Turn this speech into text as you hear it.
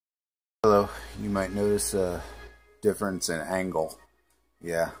Hello, you might notice a difference in angle.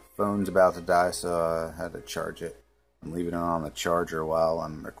 Yeah, phone's about to die, so I had to charge it. I'm leaving it on the charger while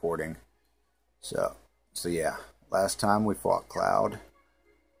I'm recording. So yeah, last time we fought Cloud,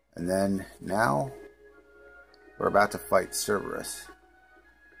 and then now we're about to fight Cerberus.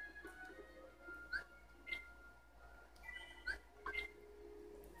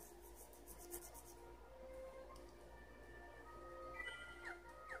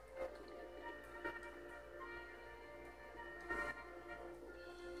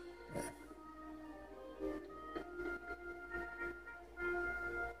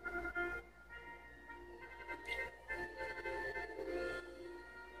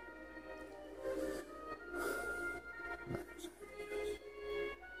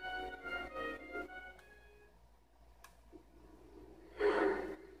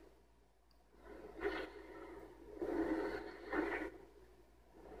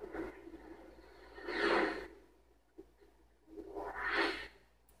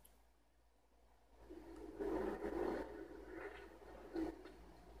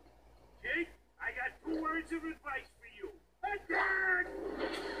 Of advice for you. Attack!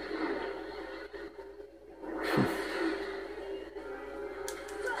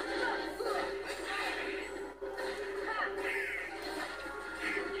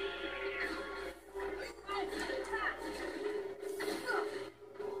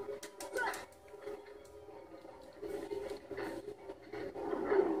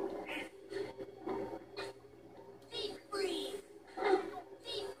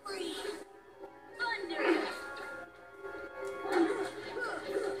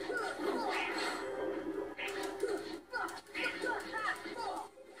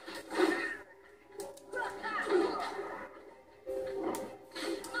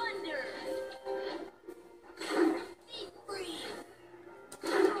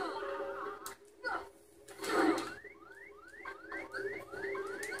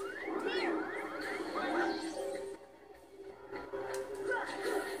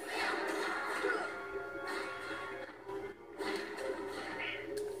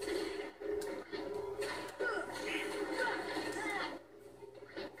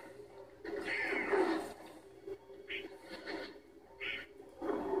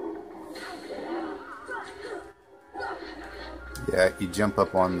 Yeah, you jump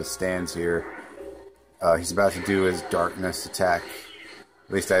up on the stands here. He's about to do his darkness attack.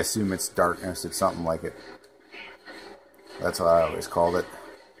 At least I assume it's darkness. It's something like it. That's what I always called it.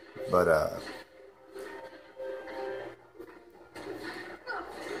 But,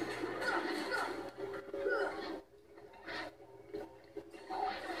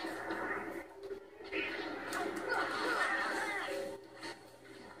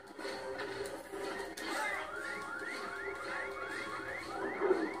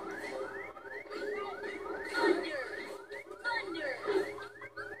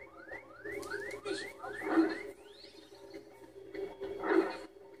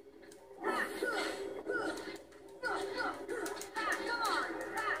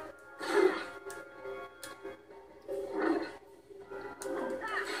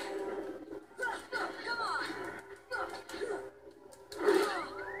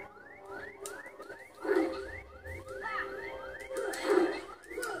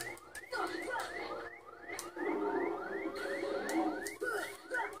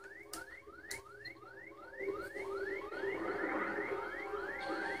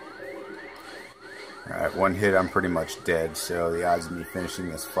 alright, one hit, I'm pretty much dead, so the odds of me finishing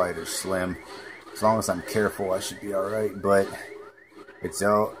this fight are slim. As long as I'm careful, I should be alright, but it's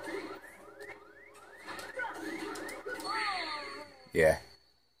out. Yeah.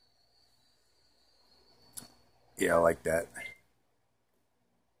 Yeah, I like that.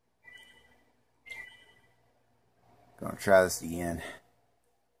 Gonna try this again.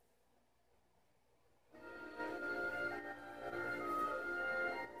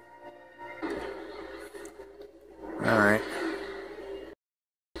 Alright.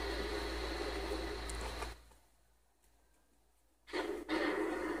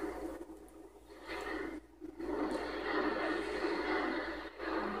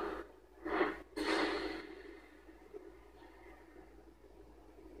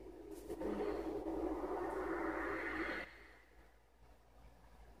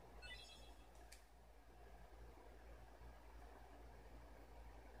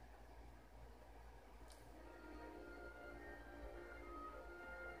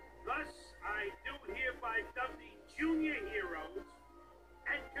 Thus, I do hereby dub the junior heroes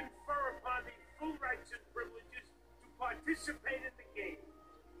and confer upon the full rights and privileges to participate in the game.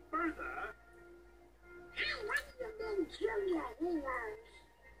 Further, What do you mean, junior heroes?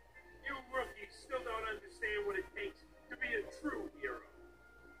 you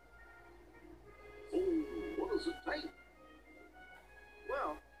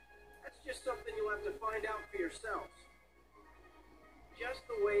just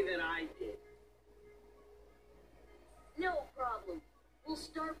the way that I did. No problem. We'll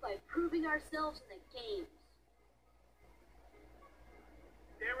start by proving ourselves in the games.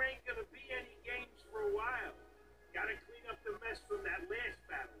 There ain't gonna be any games for a while. Gotta clean up the mess from that last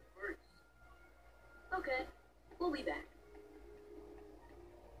battle first. Okay, we'll be back.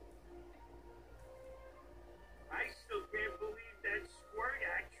 I still can't believe that Squirt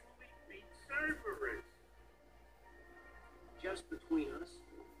actually beat Cerberus. Just between us,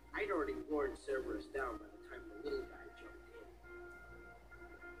 I'd already worn Cerberus down by the time the little guy jumped in.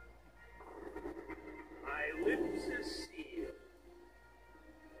 My lips are sealed.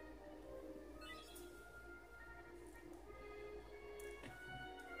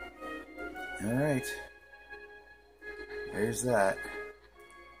 Alright. There's that.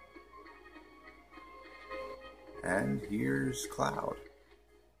 And here's Cloud.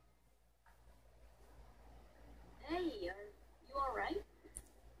 Hey, are you alright?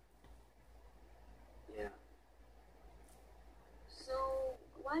 Yeah, So,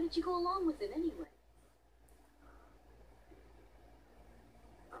 why did you go along with it anyway?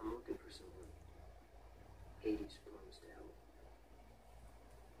 I'm looking for someone Hades promised to help.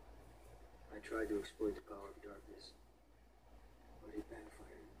 I tried to exploit the power of darkness, but it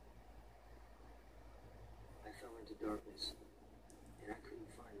backfired. I fell into darkness, and I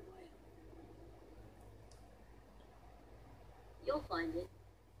couldn't find the light. You'll find it.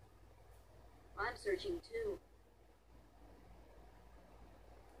 I'm searching too.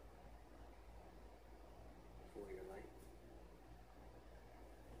 For your light.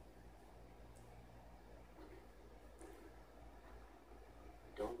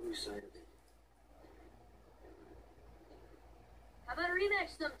 Don't lose sight of it. How about a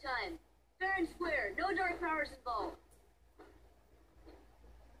rematch sometime? Fair and square, no dark powers involved.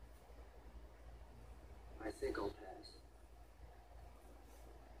 I think I'll pass.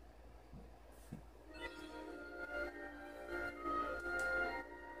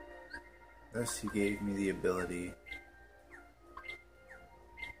 Thus he gave me the ability.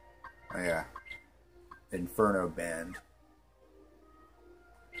 Oh yeah. Inferno Band.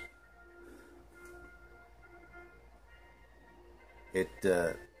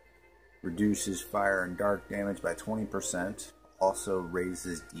 It reduces fire and dark damage by 20%. Also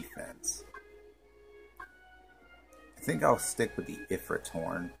raises defense. I think I'll stick with the Ifrit's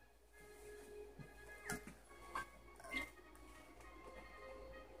Horn.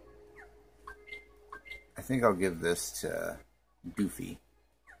 I think I'll give this to Goofy.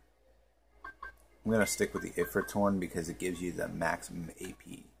 I'm going to stick with the Ifrit's Horn because it gives you the maximum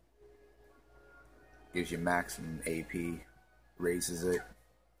AP. Gives you maximum AP. Raises it.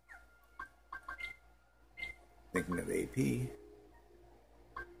 Thinking of AP.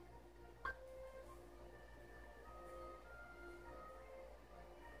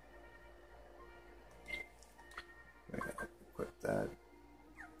 Equip that.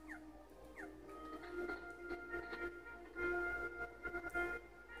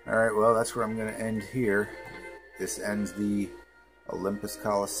 Alright, well, that's where I'm going to end here. This ends the Olympus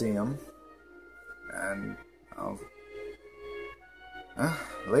Coliseum. And I'll...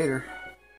 later.